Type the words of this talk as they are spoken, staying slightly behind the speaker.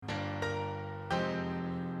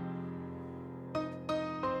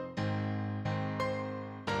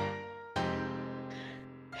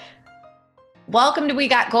Welcome to We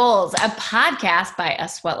Got Goals, a podcast by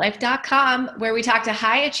usweatlife.com where we talk to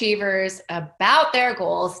high achievers about their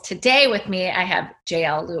goals. Today with me, I have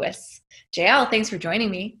JL Lewis. JL, thanks for joining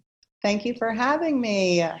me. Thank you for having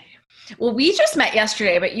me. Well, we just met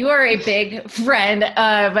yesterday, but you are a big friend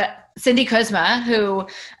of Cindy Kuzma, who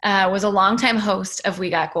was a longtime host of We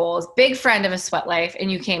Got Goals, big friend of A Sweat Life, and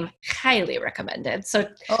you came highly recommended. So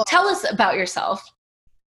tell us about yourself.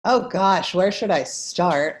 Oh gosh, where should I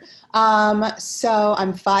start? So I'm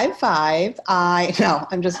 5'5". I'm not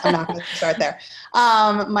going to start there.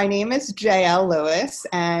 My name is JL Lewis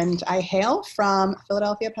and I hail from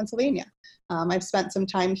Philadelphia, Pennsylvania. I've spent some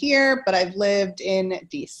time here, but I've lived in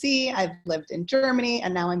DC, I've lived in Germany,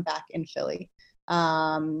 and now I'm back in Philly.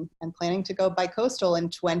 I'm planning to go bi-coastal in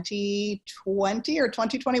 2020 or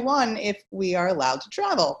 2021 if we are allowed to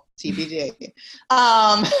travel, TBD.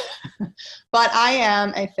 But I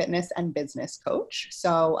am a fitness and business coach.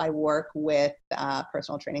 So I work with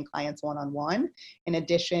personal training clients one-on-one, in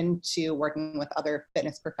addition to working with other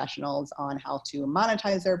fitness professionals on how to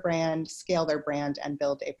monetize their brand, scale their brand, and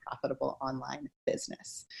build a profitable online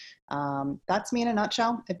business. That's me in a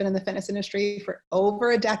nutshell. I've been in the fitness industry for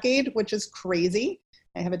over a decade, which is crazy.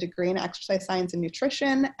 I have a degree in exercise science and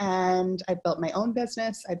nutrition, and I've built my own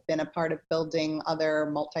business. I've been a part of building other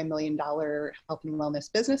multi-million-dollar health and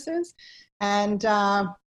wellness businesses. And I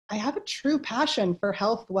have a true passion for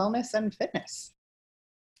health, wellness, and fitness.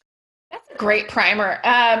 That's a great primer.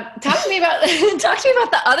 Talk to me about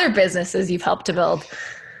the other businesses you've helped to build.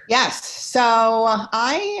 Yes. So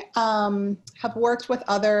I have worked with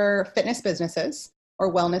other fitness businesses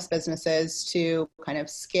or wellness businesses to kind of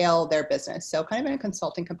scale their business. So kind of in a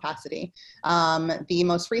consulting capacity. The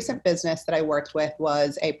most recent business that I worked with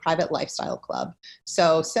was a private lifestyle club.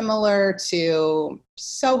 So similar to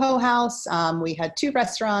Soho House, we had 2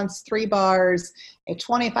 restaurants, 3 bars, a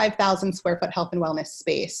 25,000 square foot health and wellness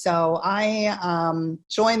space. So I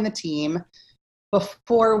joined the team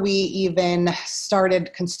before we even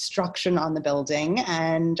started construction on the building,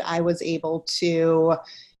 and I was able to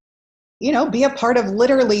be a part of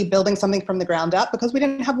literally building something from the ground up because we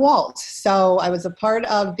didn't have walls. So I was a part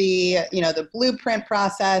of the blueprint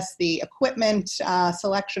process, the equipment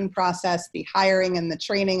selection process, the hiring and the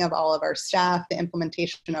training of all of our staff, the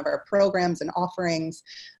implementation of our programs and offerings,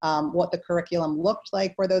 what the curriculum looked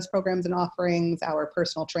like for those programs and offerings, our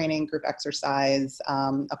personal training, group exercise,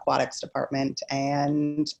 aquatics department,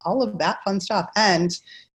 and all of that fun stuff, and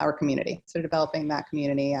our community. So developing that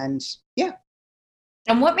community, and yeah.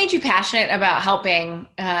 And what made you passionate about helping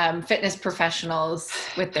fitness professionals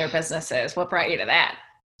with their businesses? What brought you to that?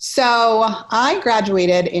 So I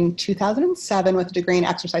graduated in 2007 with a degree in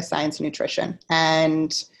exercise science and nutrition.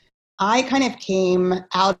 And I kind of came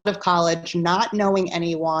out of college not knowing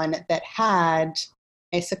anyone that had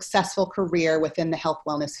a successful career within the health,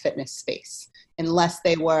 wellness, fitness space, unless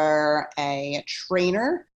they were a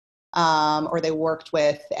trainer or they worked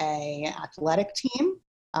with an athletic team.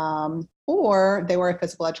 Or they were a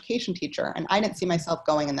physical education teacher, and I didn't see myself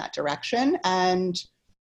going in that direction. And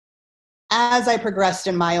as I progressed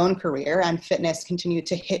in my own career, and fitness continued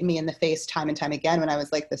to hit me in the face time and time again when I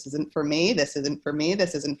was like, this isn't for me, this isn't for me,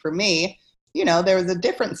 this isn't for me, there was a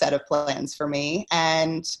different set of plans for me.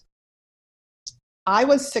 And I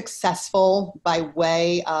was successful by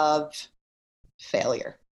way of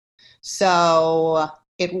failure. So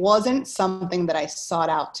it wasn't something that I sought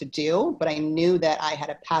out to do, but I knew that I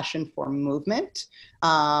had a passion for movement.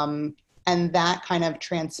 And that kind of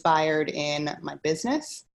transpired in my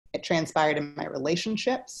business. It transpired in my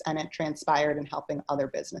relationships, and it transpired in helping other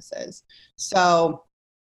businesses. So,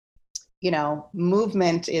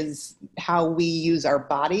 movement is how we use our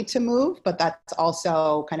body to move, but that's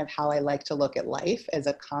also kind of how I like to look at life, as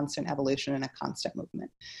a constant evolution and a constant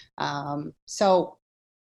movement.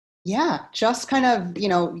 Yeah, just kind of,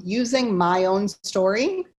 using my own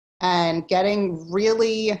story and getting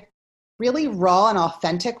really, really raw and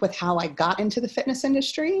authentic with how I got into the fitness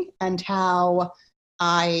industry and how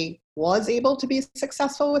I was able to be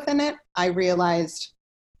successful within it. I realized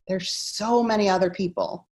there's so many other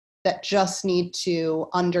people that just need to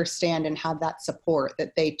understand and have that support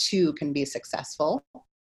that they too can be successful.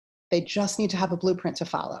 They just need to have a blueprint to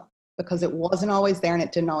follow, because it wasn't always there and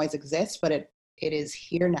it didn't always exist, but it is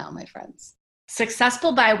here now, my friends.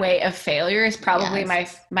 Successful by way of failure is probably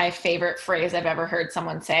my favorite phrase I've ever heard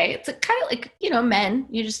someone say. It's kind of like, men,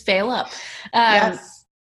 you just fail up. Yes.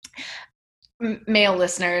 Male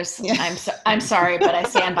listeners, yeah. I'm sorry, but I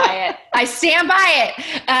stand by it. I stand by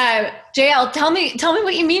it. JL, tell me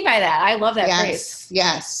what you mean by that. I love that phrase.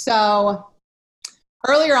 Yes. So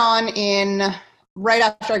earlier on in right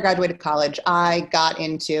after I graduated college, I got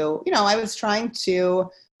into, I was trying to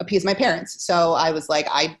appease my parents. So I was like,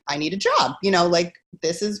 I need a job, like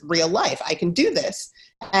this is real life. I can do this.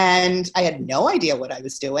 And I had no idea what I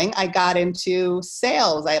was doing. I got into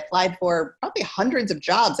sales. I applied for probably hundreds of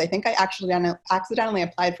jobs. I think I actually accidentally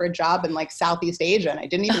applied for a job in like Southeast Asia. And I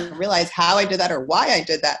didn't even realize how I did that or why I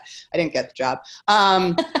did that. I didn't get the job.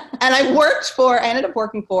 And I ended up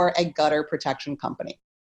working for a gutter protection company.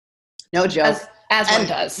 No joke. As one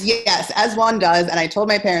does. Yes, as one does. And I told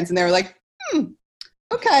my parents and they were like,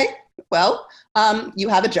 okay, well, you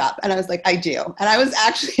have a job. And I was like, I do. And I was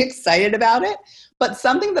actually excited about it. But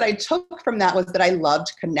something that I took from that was that I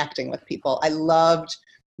loved connecting with people. I loved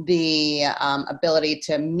the ability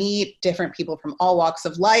to meet different people from all walks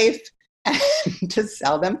of life and to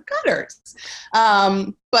sell them gutters.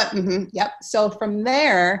 Yep. So from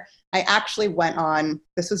there, I actually went on,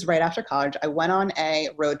 this was right after college, I went on a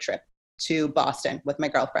road trip to Boston with my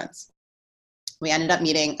girlfriends. We ended up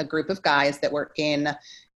meeting a group of guys that were in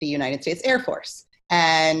the United States Air Force.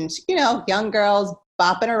 And, young girls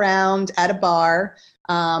bopping around at a bar.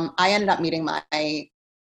 I ended up meeting my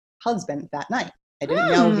husband that night. I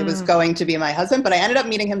didn't know he was going to be my husband, but I ended up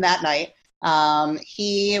meeting him that night.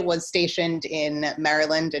 He was stationed in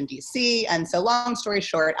Maryland and DC. And so long story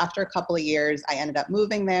short, after a couple of years, I ended up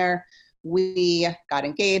moving there. We got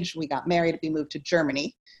engaged. We got married. We moved to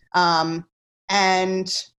Germany. And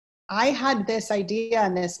I had this idea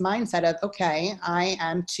and this mindset of, okay, I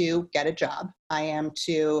am to get a job. I am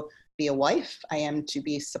to be a wife. I am to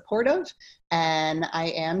be supportive. And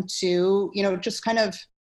I am to, just kind of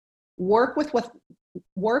work with what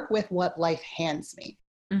life hands me.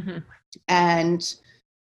 Mm-hmm. And,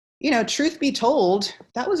 truth be told,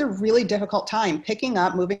 that was a really difficult time picking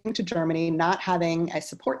up, moving to Germany, not having a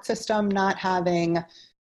support system, not having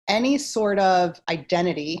any sort of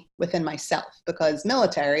identity within myself, because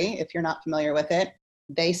military, if you're not familiar with it,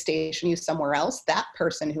 they station you somewhere else. That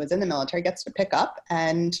person who is in the military gets to pick up,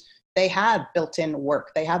 and they have built-in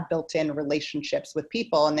work. They have built-in relationships with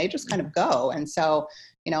people, and they just kind of go. And so,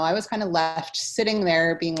 I was kind of left sitting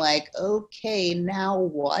there being like, okay, now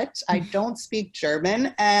what? I don't speak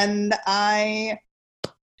German, and I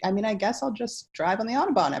guess I'll just drive on the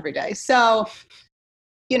Autobahn every day. So,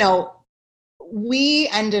 he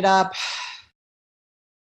ended up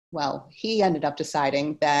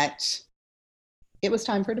deciding that it was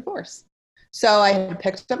time for a divorce. So I had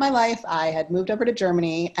picked up my life. I had moved over to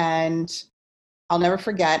Germany, and I'll never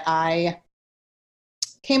forget, I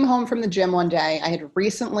came home from the gym one day. I had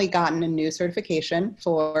recently gotten a new certification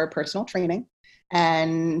for personal training.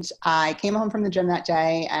 And I came home from the gym that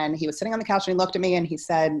day, and he was sitting on the couch and he looked at me and he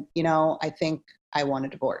said, I think I want a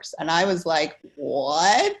divorce. And I was like,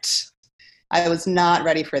 what? I was not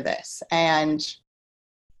ready for this. And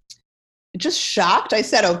just shocked. I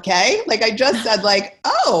said, okay. Like I just said like,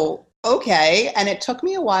 oh, okay. And it took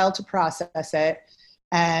me a while to process it.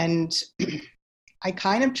 And I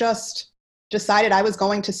kind of just decided I was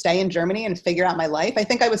going to stay in Germany and figure out my life. I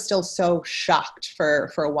think I was still so shocked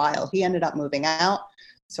for a while. He ended up moving out.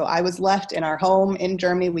 So I was left in our home in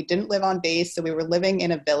Germany. We didn't live on base. So we were living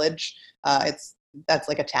in a village. That's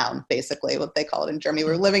like a town, basically, what they call it in Germany.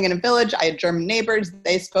 We were living in a village. I had German neighbors.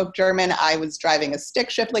 They spoke German. I was driving a stick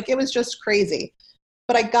shift. Like, it was just crazy.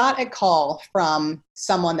 But I got a call from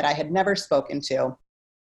someone that I had never spoken to.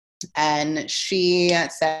 And she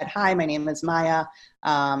said, hi, my name is Maya.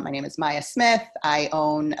 My name is Maya Smith. I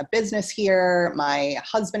own a business here. My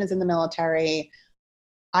husband is in the military.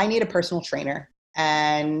 I need a personal trainer.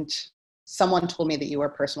 And someone told me that you were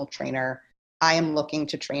a personal trainer. I am looking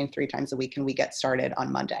to train 3 times a week. Can we get started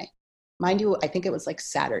on Monday? Mind you, I think it was like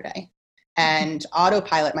Saturday. And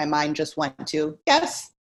autopilot, my mind just went to,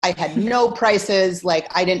 yes. I had no prices. Like,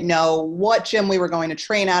 I didn't know what gym we were going to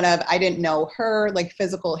train out of. I didn't know her, like,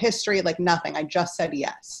 physical history, like nothing. I just said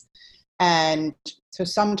yes. And so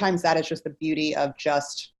sometimes that is just the beauty of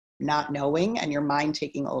just not knowing and your mind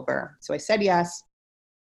taking over. So I said yes.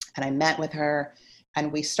 And I met with her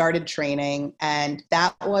and we started training. And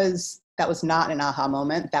that was not an aha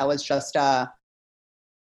moment. That was just a,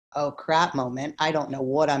 oh crap moment. I don't know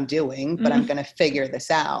what I'm doing, but I'm going to figure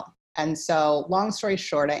this out. And so long story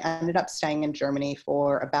short, I ended up staying in Germany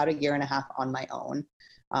for about 1.5 years on my own.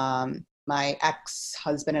 My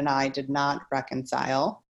ex-husband and I did not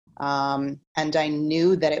reconcile. And I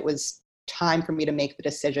knew that it was time for me to make the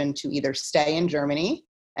decision to either stay in Germany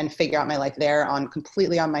and figure out my life there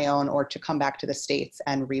completely on my own, or to come back to the States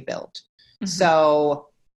and rebuild. Mm-hmm. So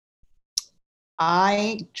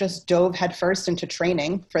I just dove headfirst into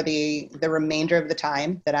training for the remainder of the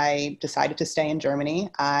time that I decided to stay in Germany.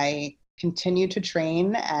 I continue to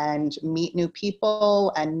train and meet new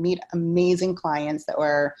people and meet amazing clients that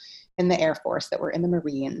were in the Air Force, that were in the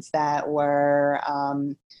Marines, that were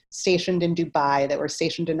stationed in Dubai, that were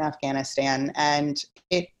stationed in Afghanistan. And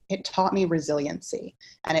it taught me resiliency,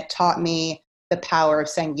 and it taught me the power of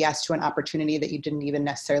saying yes to an opportunity that you didn't even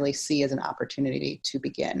necessarily see as an opportunity to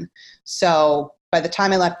begin. So by the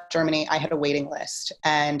time I left Germany, I had a waiting list,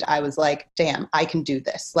 and I was like, damn, I can do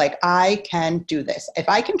this. Like, I can do this. If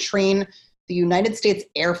I can train the United States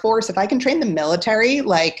Air Force, if I can train the military,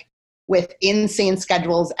 like with insane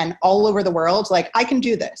schedules and all over the world, like I can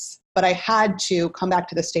do this. But I had to come back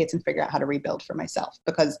to the States and figure out how to rebuild for myself,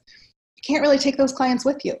 because you can't really take those clients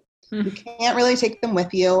with you. You can't really take them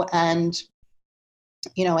with you. And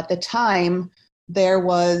you know, at the time, there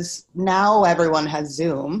was, now everyone has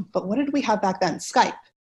Zoom, but what did we have back then? Skype.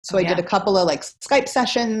 So I did a couple of like Skype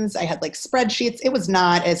sessions. I had like spreadsheets. It was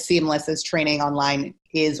not as seamless as training online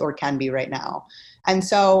is or can be right now. And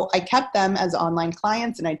so I kept them as online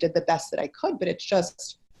clients, and I did the best that I could, but it's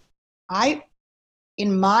just,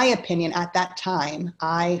 in my opinion, at that time,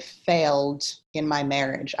 I failed in my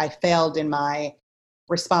marriage. I failed in my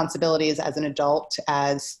responsibilities as an adult,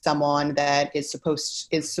 as someone that is supposed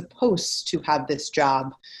to have this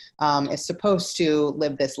job, is supposed to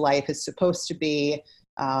live this life, is supposed to be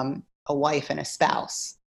a wife and a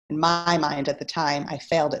spouse. In my mind at the time, I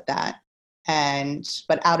failed at that.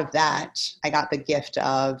 But out of that, I got the gift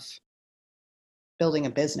of building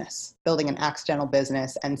a business, building an accidental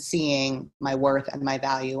business, and seeing my worth and my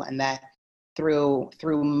value, and that through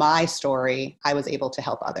my story, I was able to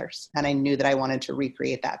help others. And I knew that I wanted to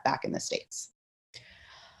recreate that back in the States.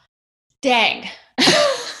 Dang.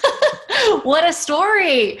 What a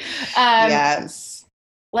story. Yes.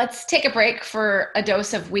 Let's take a break for a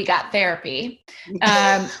dose of We Got Therapy.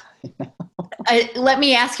 Let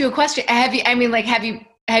me ask you a question.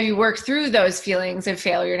 Have you worked through those feelings of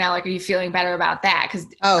failure now? Like, are you feeling better about that? Because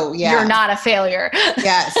you're not a failure.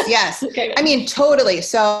 Yes. Okay. I mean, totally.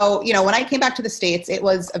 So, you know, when I came back to the States, it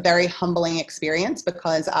was a very humbling experience,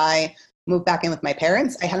 because I moved back in with my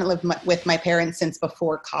parents. I hadn't lived with my parents since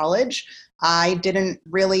before college. I didn't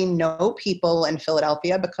really know people in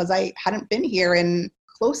Philadelphia because I hadn't been here in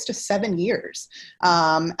close to 7 years.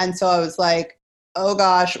 And so I was like, oh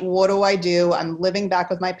gosh, what do I do? I'm living back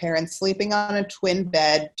with my parents, sleeping on a twin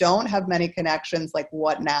bed, don't have many connections, like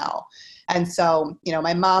what now? And so, you know,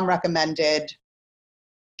 my mom recommended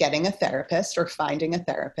getting a therapist or finding a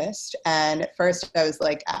therapist. And at first I was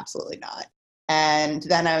like, absolutely not. And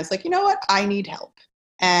then I was like, you know what? I need help.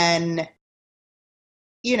 And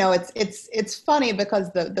you know, it's funny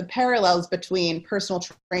because the parallels between personal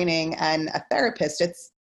training and a therapist,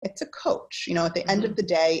 it's a coach. You know, at the end of the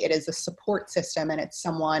day, it is a support system, and it's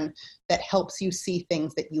someone that helps you see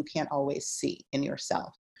things that you can't always see in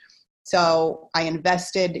yourself. So I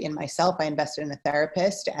invested in myself. I invested in a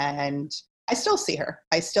therapist, and I still see her.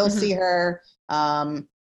 I still see her. And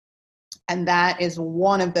that is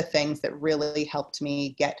one of the things that really helped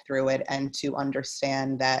me get through it, and to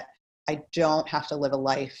understand that I don't have to live a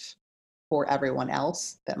life for everyone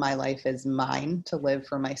else, that my life is mine to live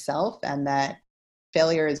for myself, and that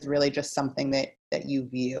failure is really just something that you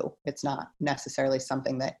view. It's not necessarily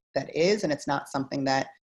something that is, and it's not something that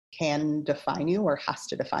can define you or has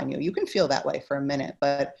to define you. You can feel that way for a minute,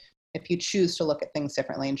 but if you choose to look at things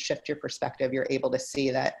differently and shift your perspective, you're able to see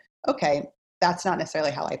that, okay, that's not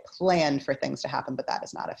necessarily how I planned for things to happen, but that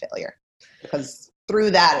is not a failure. Because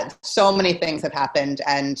through that, so many things have happened,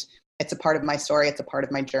 and it's a part of my story. It's a part of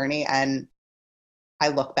my journey. And I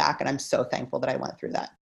look back and I'm so thankful that I went through that.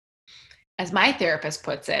 As my therapist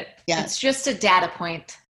puts it, yes. It's just a data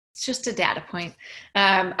point. It's just a data point.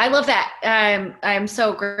 I love that. I'm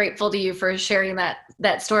so grateful to you for sharing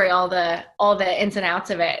that story, all the ins and outs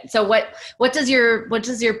of it. So what does your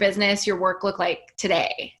business, your work look like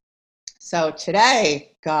today? So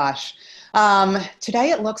today, gosh,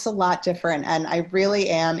 today it looks a lot different, and I really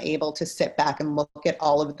am able to sit back and look at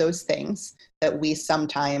all of those things that we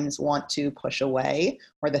sometimes want to push away,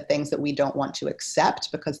 or the things that we don't want to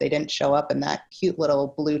accept because they didn't show up in that cute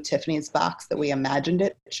little blue Tiffany's box that we imagined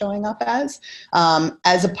it showing up as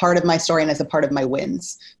a part of my story and as a part of my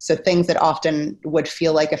wins. So things that often would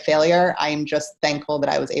feel like a failure, I'm just thankful that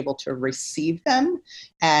I was able to receive them,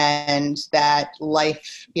 and that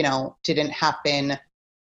life, you know, didn't happen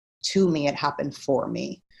to me, it happened for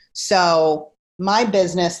me. So my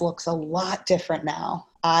business looks a lot different now.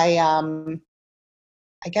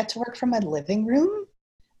 I get to work from my living room,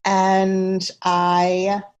 and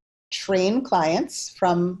I train clients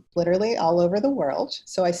from literally all over the world.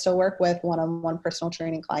 So I still work with one-on-one personal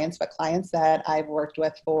training clients, but clients that I've worked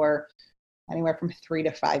with for anywhere from 3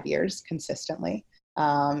 to 5 years consistently.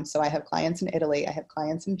 So I have clients in Italy, I have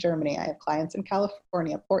clients in Germany, I have clients in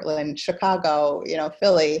California, Portland, Chicago,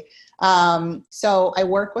 Philly. So I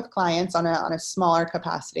work with clients on a smaller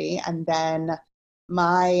capacity, and then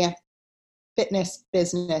my fitness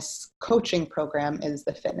business coaching program is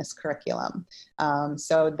the fitness curriculum.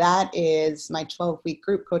 So that is my 12-week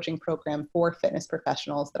group coaching program for fitness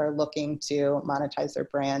professionals that are looking to monetize their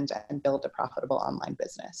brand and build a profitable online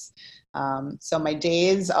business. So my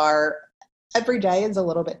days are, every day is a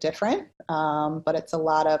little bit different, but it's a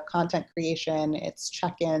lot of content creation, it's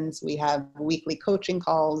check-ins, we have weekly coaching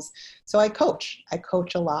calls. So I coach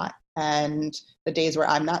a lot. And the days where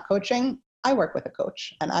I'm not coaching, I work with a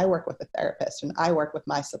coach and I work with a therapist and I work with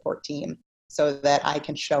my support team so that I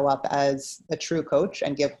can show up as a true coach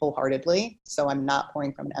and give wholeheartedly. So I'm not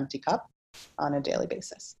pouring from an empty cup on a daily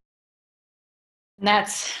basis. And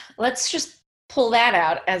let's just pull that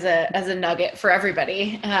out as a nugget for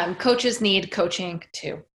everybody. Coaches need coaching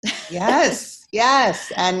too. Yes.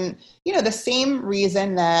 And the same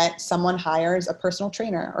reason that someone hires a personal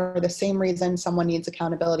trainer, or the same reason someone needs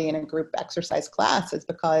accountability in a group exercise class, is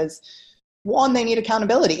because 1, they need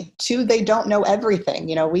accountability. 2, they don't know everything.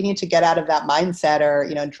 We need to get out of that mindset, or,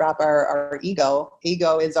 drop our ego.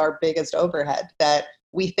 Ego is our biggest overhead, that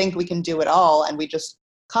we think we can do it all. And we just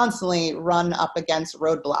constantly run up against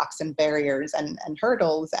roadblocks and barriers and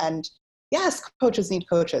hurdles. And yes, coaches need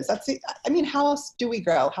coaches. How else do we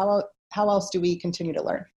grow? How else do we continue to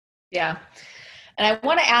learn? Yeah. And I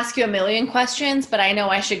want to ask you a million questions, but I know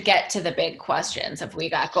I should get to the big questions of We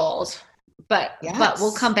Got Goals. But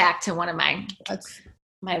we'll come back to one of my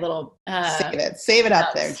little save it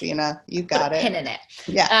up there, Gina. You got it. Pin in it.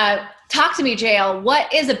 Yeah. Talk to me, JL.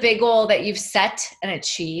 What is a big goal that you've set and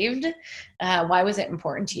achieved? Why was it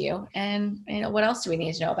important to you? And what else do we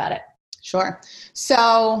need to know about it? Sure.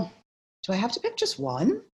 So, do I have to pick just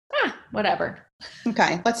one? Whatever.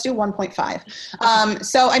 Okay, let's do 1.5.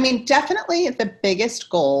 So, definitely the biggest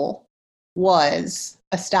goal was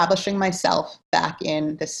establishing myself back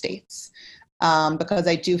in the States. Because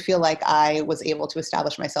I do feel like I was able to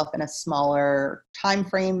establish myself in a smaller time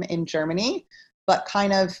frame in Germany, but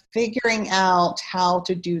kind of figuring out how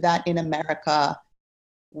to do that in America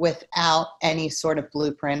without any sort of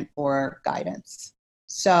blueprint or guidance.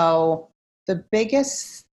 So the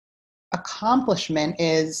biggest accomplishment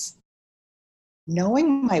is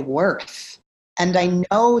knowing my worth. And I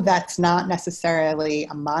know that's not necessarily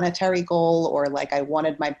a monetary goal, or like I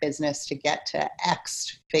wanted my business to get to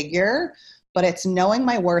X figure, but it's knowing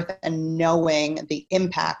my worth and knowing the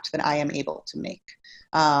impact that I am able to make.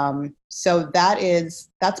 So that's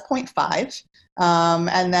 0.5.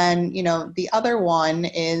 And then, the other one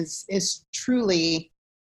is truly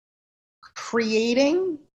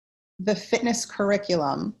creating the fitness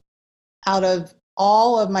curriculum out of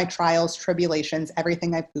all of my trials, tribulations,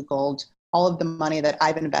 everything I've Googled, all of the money that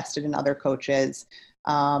I've invested in other coaches,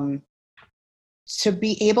 to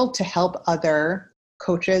be able to help other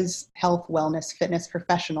coaches, health, wellness, fitness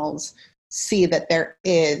professionals see that there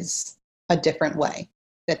is a different way,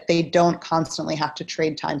 that they don't constantly have to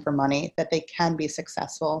trade time for money, that they can be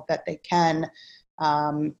successful, that they can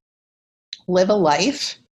live a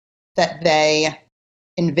life that they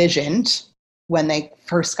envisioned when they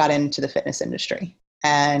first got into the fitness industry.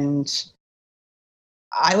 And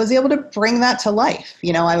I was able to bring that to life.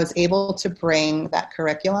 I was able to bring that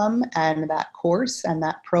curriculum and that course and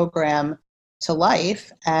that program to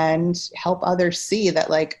life and help others see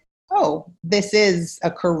that, like, oh, this is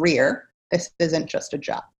a career. This isn't just a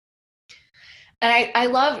job. And I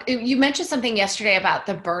love, you mentioned something yesterday about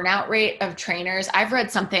the burnout rate of trainers. I've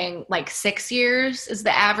read something like 6 years is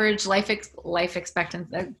the average life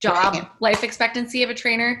expectancy, life expectancy of a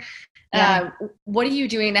trainer. Yeah. What are you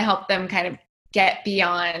doing to help them kind of get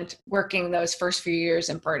beyond working those first few years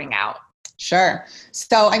and burning out? Sure.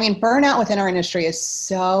 So, burnout within our industry is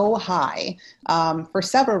so high for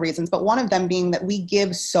several reasons, but one of them being that we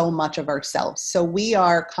give so much of ourselves. So we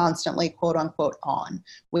are constantly, quote unquote, on.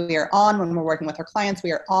 We are on when we're working with our clients.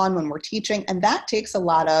 We are on when we're teaching. And that takes a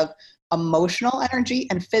lot of emotional energy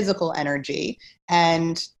and physical energy.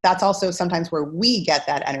 And that's also sometimes where we get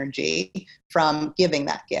that energy from giving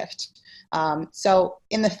that gift. So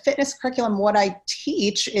in the fitness curriculum, what I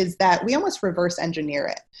teach is that we almost reverse engineer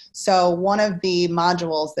it. So one of the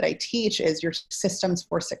modules that I teach is your systems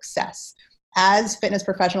for success. As fitness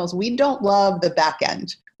professionals, we don't love the back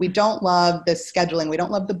end. We don't love the scheduling. We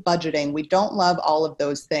don't love the budgeting. We don't love all of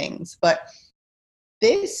those things. But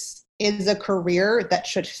this is a career that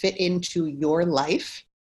should fit into your life.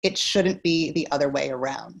 It shouldn't be the other way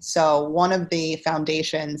around. So one of the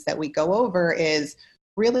foundations that we go over is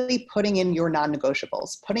really putting in your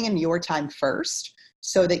non-negotiables, putting in your time first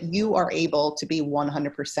so that you are able to be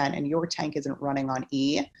 100% and your tank isn't running on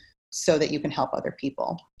E, so that you can help other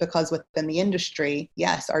people. Because within the industry,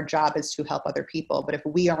 yes, our job is to help other people, but if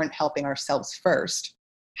we aren't helping ourselves first,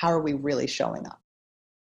 how are we really showing up?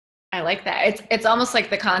 I like that. It's almost like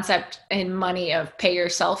the concept in money of pay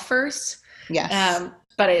yourself first. Yes.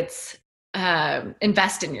 But it's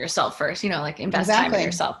invest in yourself first, like invest time in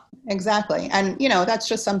yourself. Exactly. And, that's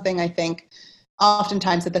just something I think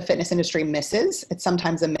oftentimes that the fitness industry misses. It's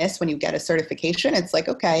sometimes a miss when you get a certification. It's like,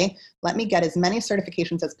 okay, let me get as many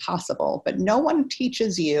certifications as possible, but no one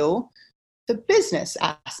teaches you the business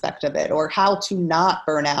aspect of it, or how to not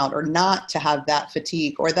burn out, or not to have that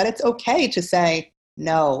fatigue, or that it's okay to say,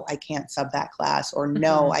 no, I can't sub that class, or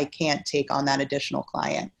no, I can't take on that additional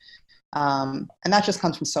client. And that just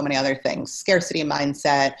comes from so many other things. Scarcity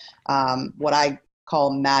mindset, what I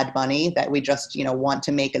call mad money, that we just, want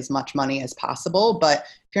to make as much money as possible. But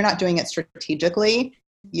if you're not doing it strategically,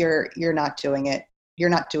 you're not doing it. You're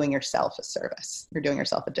not doing yourself a service. You're doing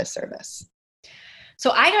yourself a disservice.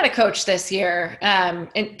 So I got a coach this year. And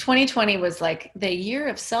 2020 was like the year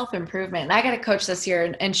of self-improvement. And I got a coach this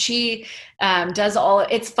year, and she does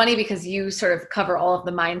it's funny because you sort of cover all of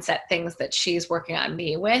the mindset things that she's working on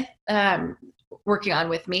with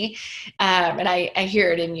me. And I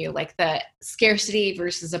hear it in you, like the scarcity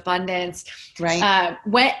versus abundance. Right.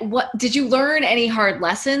 What did you learn any hard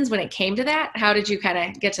lessons when it came to that? How did you kind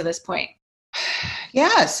of get to this point?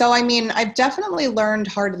 Yeah. So, I've definitely learned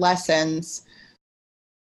hard lessons.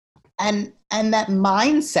 And that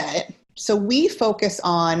mindset, so we focus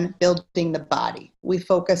on building the body. We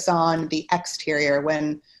focus on the exterior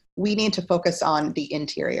when we need to focus on the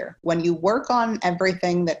interior. When you work on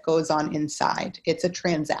everything that goes on inside, it's a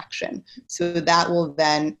transaction. So that will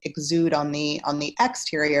then exude on the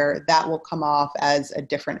exterior. That will come off as a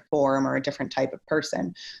different form or a different type of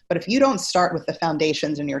person. But if you don't start with the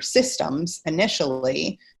foundations and your systems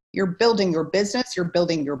initially, you're building your business, you're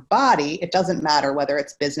building your body. It doesn't matter whether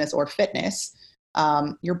it's business or fitness.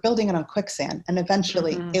 You're building it on quicksand, and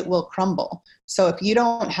eventually it will crumble. So if you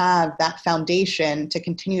don't have that foundation to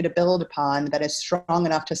continue to build upon that is strong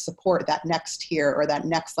enough to support that next tier or that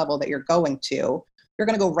next level that you're going to, you're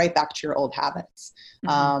going to go right back to your old habits.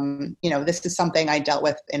 This is something I dealt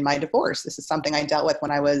with in my divorce. This is something I dealt with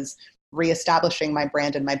when I was reestablishing my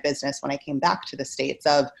brand and my business when I came back to the States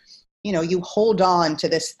of, you hold on to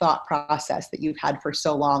this thought process that you've had for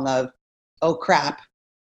so long of, oh crap,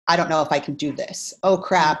 I don't know if I can do this. Oh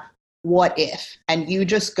crap, what if? And you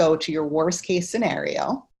just go to your worst case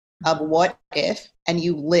scenario of what if, and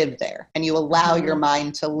you live there, and you allow your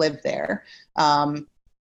mind to live there. And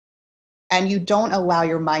you don't allow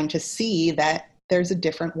your mind to see that there's a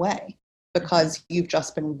different way, because you've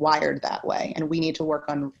just been wired that way. And we need to work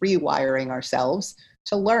on rewiring ourselves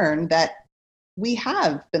to learn that we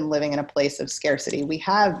have been living in a place of scarcity. We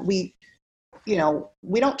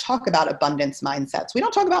don't talk about abundance mindsets. We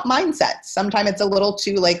don't talk about mindsets. Sometimes it's a little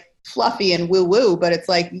too fluffy and woo woo, but it's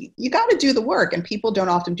like, you got to do the work, and people don't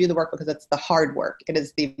often do the work because it's the hard work. It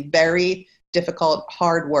is the very difficult,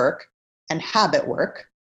 hard work and habit work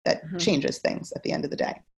that changes things at the end of the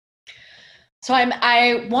day. So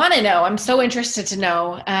I want to know, I'm so interested to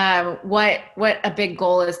know what a big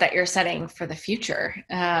goal is that you're setting for the future,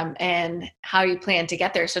 and how you plan to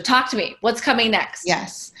get there. So talk to me. What's coming next?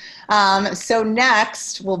 Yes. So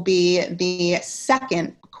next will be the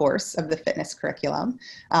second course of the fitness curriculum.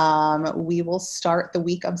 We will start the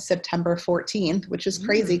week of September 14th, which is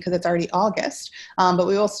crazy because it's already August. But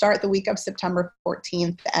we will start the week of September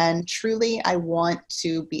 14th. And truly, I want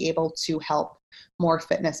to be able to help more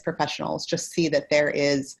fitness professionals just see that there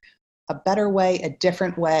is a better way, a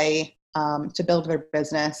different way to build their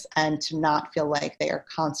business, and to not feel like they are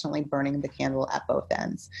constantly burning the candle at both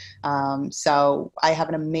ends. So I have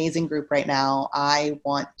an amazing group right now. I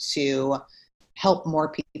want to help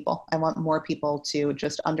more people. I want more people to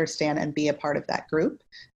just understand and be a part of that group,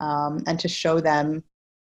 and to show them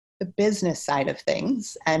the business side of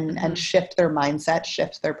things, and shift their mindset,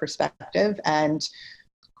 shift their perspective, and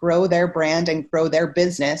grow their brand and grow their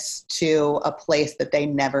business to a place that they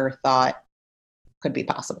never thought could be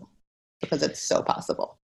possible, because it's so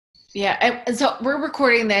possible. Yeah. And so we're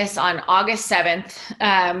recording this on August 7th,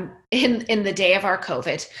 in the day of our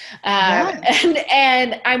COVID.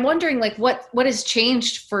 And I'm wondering, what has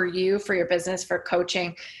changed for you, for your business, for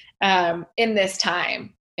coaching, in this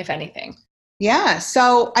time, if anything? Yeah.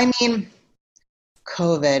 So,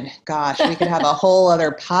 COVID, gosh, we could have a whole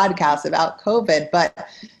other podcast about COVID, but,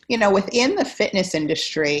 within the fitness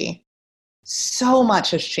industry, so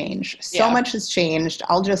much has changed. So much has changed.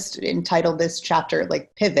 I'll just entitle this chapter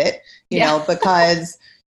like Pivot, you know, because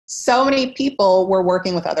so many people were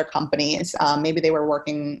working with other companies. Maybe they were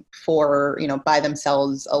working for, you know, by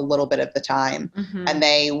themselves a little bit of the time, and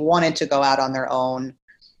they wanted to go out on their own.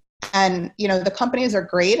 And, you know, the companies are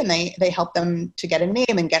great, and they help them to get a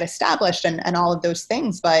name and get established and all of those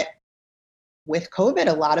things. But with COVID,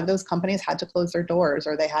 a lot of those companies had to close their doors,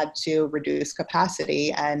 or they had to reduce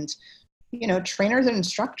capacity. And, you know, trainers and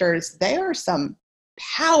instructors, they are some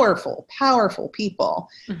powerful, powerful people.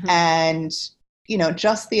 And, you know,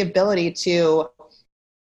 just the ability to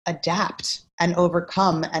adapt and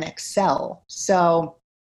overcome and excel. So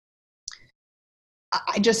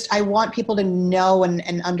I want people to know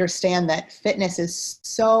and understand that fitness is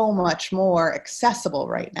so much more accessible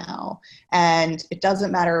right now. And it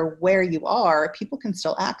doesn't matter where you are, people can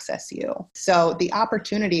still access you. So the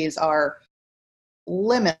opportunities are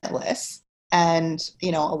limitless. And,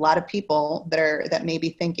 you know, a lot of people that may be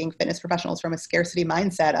thinking fitness professionals from a scarcity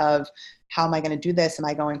mindset of, how am I going to do this? Am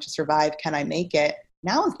I going to survive? Can I make it?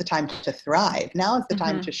 Now is the time to thrive. Now is the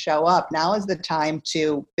time to show up. Now is the time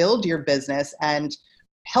to build your business and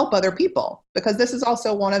help other people, because this is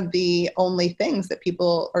also one of the only things that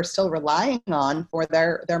people are still relying on for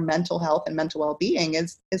their mental health and mental well-being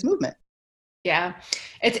is movement. Yeah.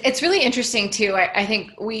 It's really interesting too. I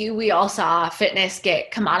think we all saw fitness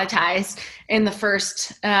get commoditized in the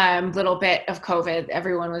first little bit of COVID.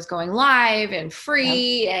 Everyone was going live and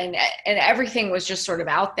free, and everything was just sort of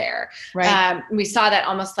out there. Right. We saw that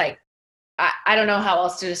almost like, I don't know how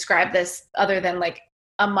else to describe this other than like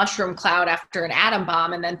a mushroom cloud after an atom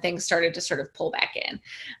bomb, and then things started to sort of pull back in.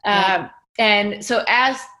 And so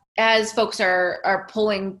as folks are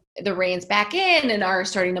pulling the reins back in and are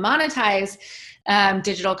starting to monetize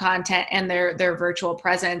digital content and their virtual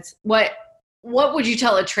presence, what would you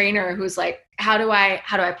tell a trainer who's like, how do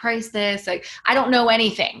I price this? Like, I don't know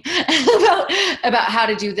anything about how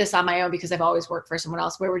to do this on my own because I've always worked for someone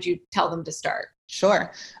else. Where would you tell them to start?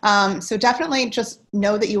 Sure. So definitely just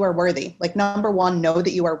know that you are worthy. Like, number one, know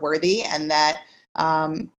that you are worthy, and that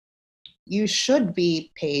you should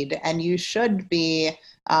be paid, and you should be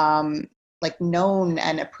like known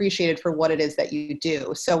and appreciated for what it is that you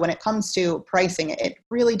do. So when it comes to pricing, it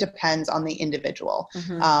really depends on the individual.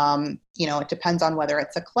 You know, it depends on whether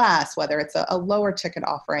it's a class, whether it's a lower ticket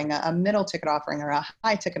offering, a middle ticket offering, or a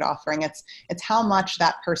high ticket offering. It's how much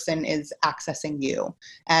that person is accessing you.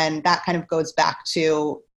 And that kind of goes back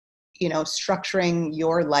to, you know, structuring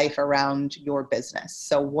your life around your business.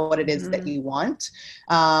 So what it is that you want.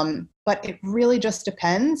 But it really just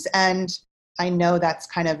depends. And I know that's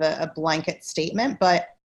kind of a blanket statement, but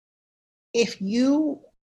if you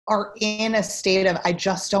are in a state of, I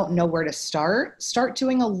just don't know where to start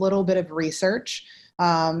doing a little bit of research.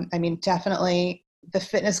 I mean, definitely the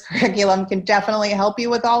fitness curriculum can definitely help you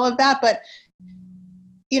with all of that, but,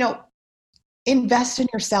 you know, invest in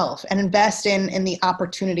yourself and invest in the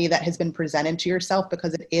opportunity that has been presented to yourself,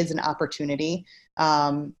 because it is an opportunity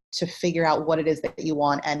to figure out what it is that you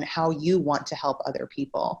want and how you want to help other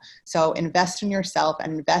people. So invest in yourself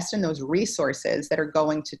and invest in those resources that are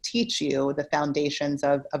going to teach you the foundations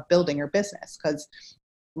of building your business. Because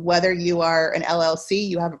whether you are an LLC,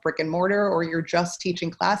 you have a brick and mortar, or you're just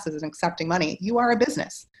teaching classes and accepting money, you are a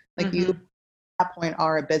business. Like you at that point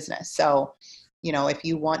are a business. So, you know, if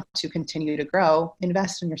you want to continue to grow,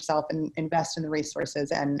 invest in yourself and invest in the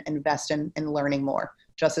resources and invest in learning more,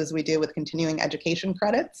 just as we do with continuing education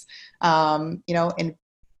credits. You know, and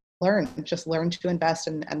learn to invest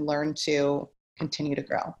and learn to continue to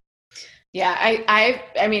grow. Yeah,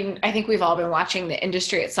 I mean, I think we've all been watching the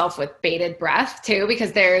industry itself with bated breath too,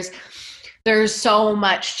 because there's so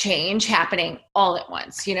much change happening all at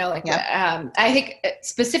once, you know, like, I think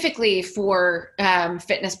specifically for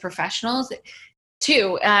fitness professionals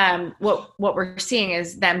too, what we're seeing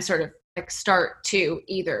is them sort of like start to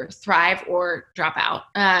either thrive or drop out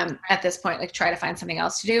at this point, like try to find something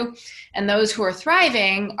else to do. And those who are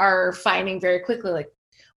thriving are finding very quickly, like,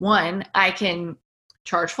 one, I can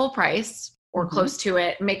charge full price or close to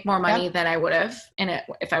it, make more money than I would have in it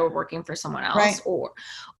if I were working for someone else, right.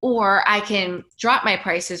 or I can drop my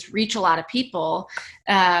prices, reach a lot of people,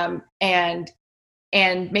 and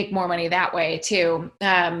make more money that way too.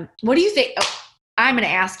 What do you think? I'm going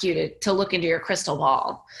to ask you to look into your crystal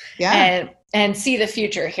ball and see the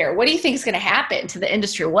future here. What do you think is going to happen to the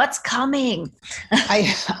industry? What's coming?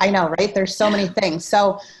 I know, right? There's so many things.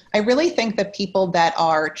 So I really think that people that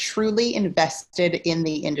are truly invested in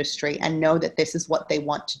the industry and know that this is what they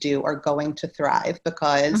want to do are going to thrive,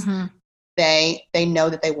 because they know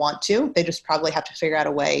that they want to. They just probably have to figure out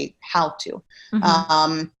a way how to.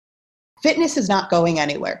 fitness is not going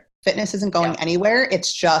anywhere. Fitness isn't going anywhere.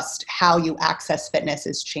 It's just how you access fitness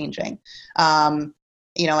is changing.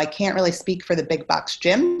 I can't really speak for the big box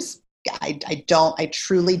gyms. I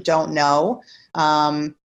truly don't know.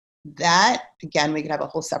 That, again, we could have a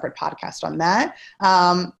whole separate podcast on that.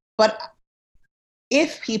 But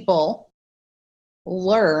if people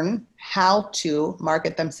learn how to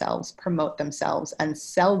market themselves, promote themselves, and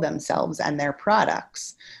sell themselves and their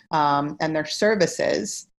products and their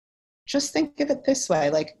services, just think of it this way.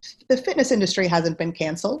 Like, the fitness industry hasn't been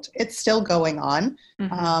canceled. It's still going on.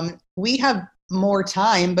 Mm-hmm. We have more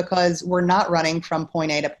time because we're not running from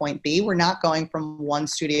point A to point B. We're not going from one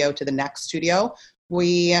studio to the next studio.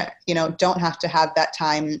 We, don't have to have that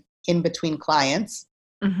time in between clients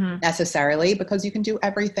necessarily, because you can do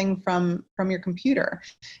everything from your computer.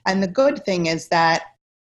 And the good thing is that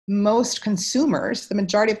most consumers, the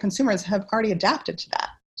majority of consumers, have already adapted to that.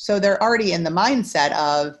 So they're already in the mindset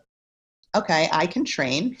of, okay, I can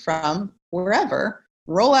train from wherever,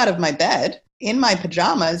 roll out of my bed in my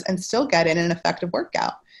pajamas and still get in an effective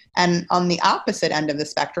workout. And on the opposite end of the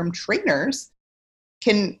spectrum, trainers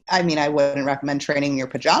I wouldn't recommend training in your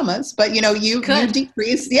pajamas, but you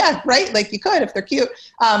decrease, like you could if they're cute.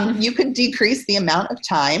 You could decrease the amount of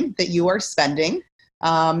time that you are spending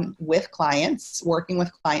with clients, working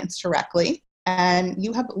with clients directly, and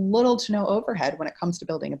you have little to no overhead when it comes to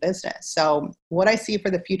building a business. So what I see for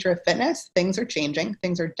the future of fitness, things are changing.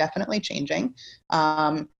 Things are definitely changing.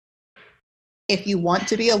 If you want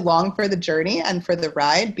to be along for the journey and for the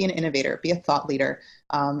ride, be an innovator, be a thought leader,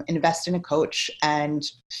 invest in a coach, and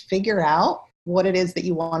figure out what it is that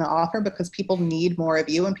you want to offer, because people need more of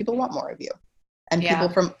you and people want more of you. And people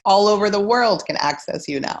from all over the world can access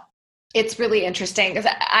you now. It's really interesting because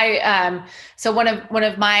so one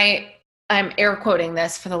of my, I'm air quoting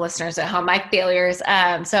this for the listeners at home, my failures.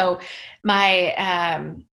 So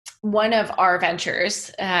my, one of our ventures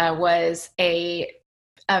was a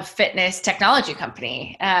fitness technology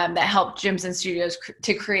company that helped gyms and studios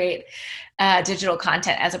to create digital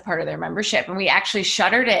content as a part of their membership. And we actually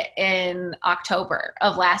shuttered it in October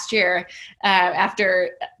of last year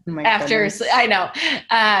after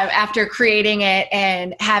creating it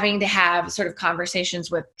and having to have sort of conversations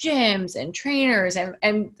with gyms and trainers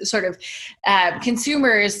and sort of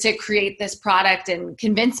consumers to create this product and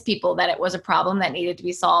convince people that it was a problem that needed to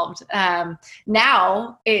be solved.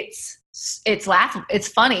 Now it's laughable. It's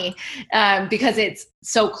funny because it's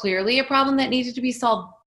so clearly a problem that needed to be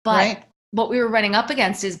solved. But what we were running up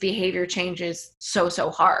against is behavior changes so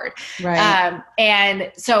hard. Right.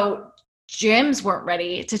 And so gyms weren't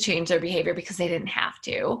ready to change their behavior because they didn't have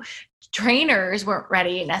to. Trainers weren't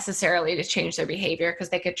ready necessarily to change their behavior because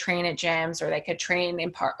they could train at gyms or they could train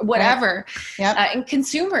in part, whatever. Right. Yep. And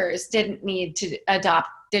consumers didn't need to adopt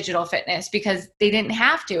digital fitness because they didn't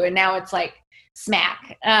have to. And now it's like,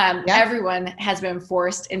 smack. Everyone has been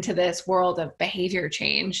forced into this world of behavior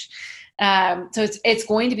change. So it's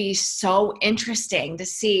going to be so interesting to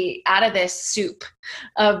see out of this soup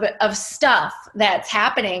of stuff that's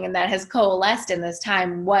happening and that has coalesced in this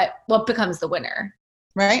time, what becomes the winner.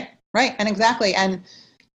 Right. And exactly. And,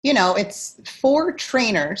 it's for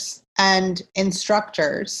trainers and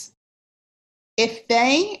instructors. If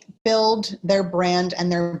they build their brand and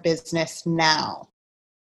their business now,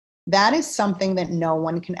 that is something that no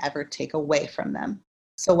one can ever take away from them.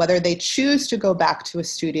 So whether they choose to go back to a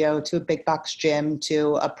studio, to a big box gym,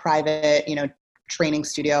 to a private, training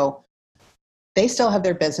studio, they still have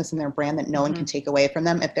their business and their brand that no one can take away from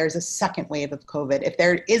them. If there's a second wave of COVID, if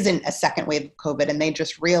there isn't a second wave of COVID and they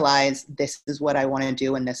just realize this is what I want to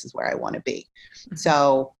do and this is where I want to be.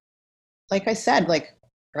 So like I said, like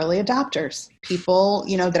early adopters, people,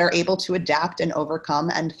 that are able to adapt and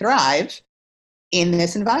overcome and thrive in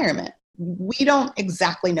this environment. We don't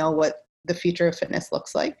exactly know what the future of fitness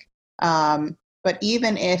looks like. But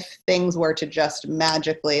even if things were to just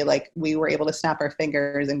magically, like we were able to snap our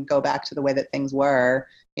fingers and go back to the way that things were,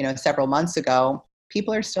 several months ago,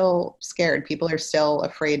 people are still scared. People are still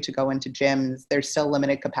afraid to go into gyms. There's still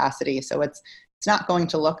limited capacity. So it's not going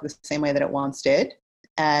to look the same way that it once did.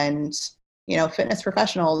 And, fitness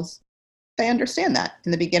professionals, they understand that.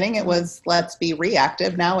 In the beginning, it was, let's be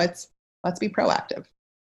reactive. Now it's, let's be proactive.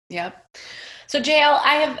 Yep. So JL,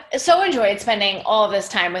 I have so enjoyed spending all of this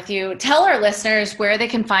time with you. Tell our listeners where they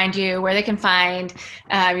can find you, where they can find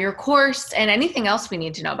your course, and anything else we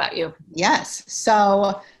need to know about you. Yes.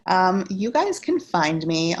 So you guys can find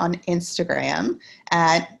me on Instagram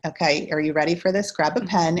at, okay, are you ready for this? Grab a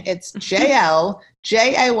pen. It's JayelL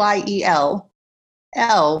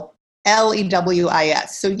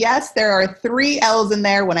Lewis. So yes, there are 3 L's in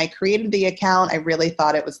there. When I created the account, I really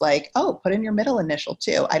thought it was like, oh, put in your middle initial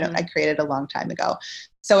too. I created it a long time ago.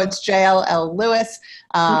 So it's JLL Lewis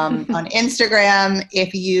on Instagram.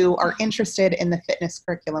 If you are interested in the fitness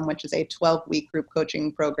curriculum, which is a 12-week group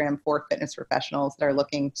coaching program for fitness professionals that are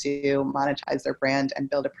looking to monetize their brand and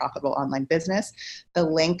build a profitable online business, the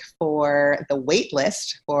link for the wait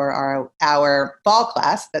list for our fall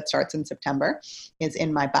class that starts in September is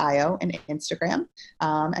in my bio and Instagram.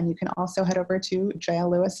 And you can also head over to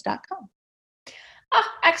jllewis.com. Oh,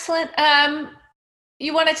 excellent.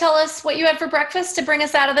 You want to tell us what you had for breakfast to bring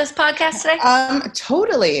us out of this podcast today?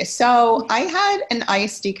 Totally. So I had an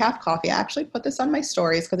iced decaf coffee. I actually put this on my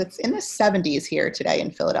stories because it's in the 70s here today in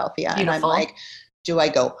Philadelphia. Beautiful. And I'm like, do I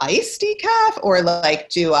go iced decaf or like,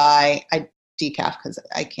 do I decaf because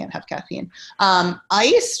I can't have caffeine,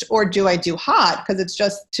 iced, or do I do hot? Because it's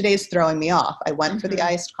just, today's throwing me off. I went for the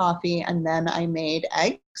iced coffee and then I made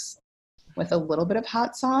eggs with a little bit of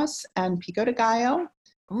hot sauce and pico de gallo.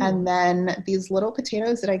 Ooh. And then these little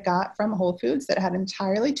potatoes that I got from Whole Foods that had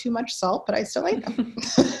entirely too much salt, but I still ate them.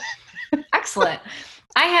 Excellent.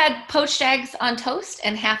 I had poached eggs on toast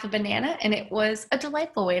and half a banana, and it was a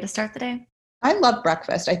delightful way to start the day. I love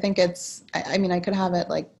breakfast. I think it's, I mean, I could have it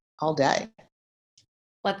like all day.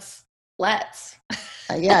 Let's.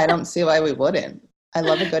 Yeah, I don't see why we wouldn't. I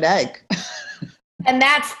love a good egg. And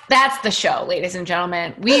that's the show, ladies and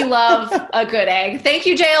gentlemen. We love a good egg. Thank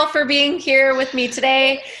you, JL, for being here with me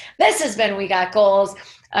today. This has been We Got Goals,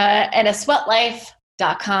 and a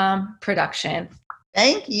sweatlife.com production.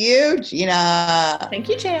 Thank you, Gina. Thank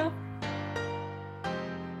you, JL.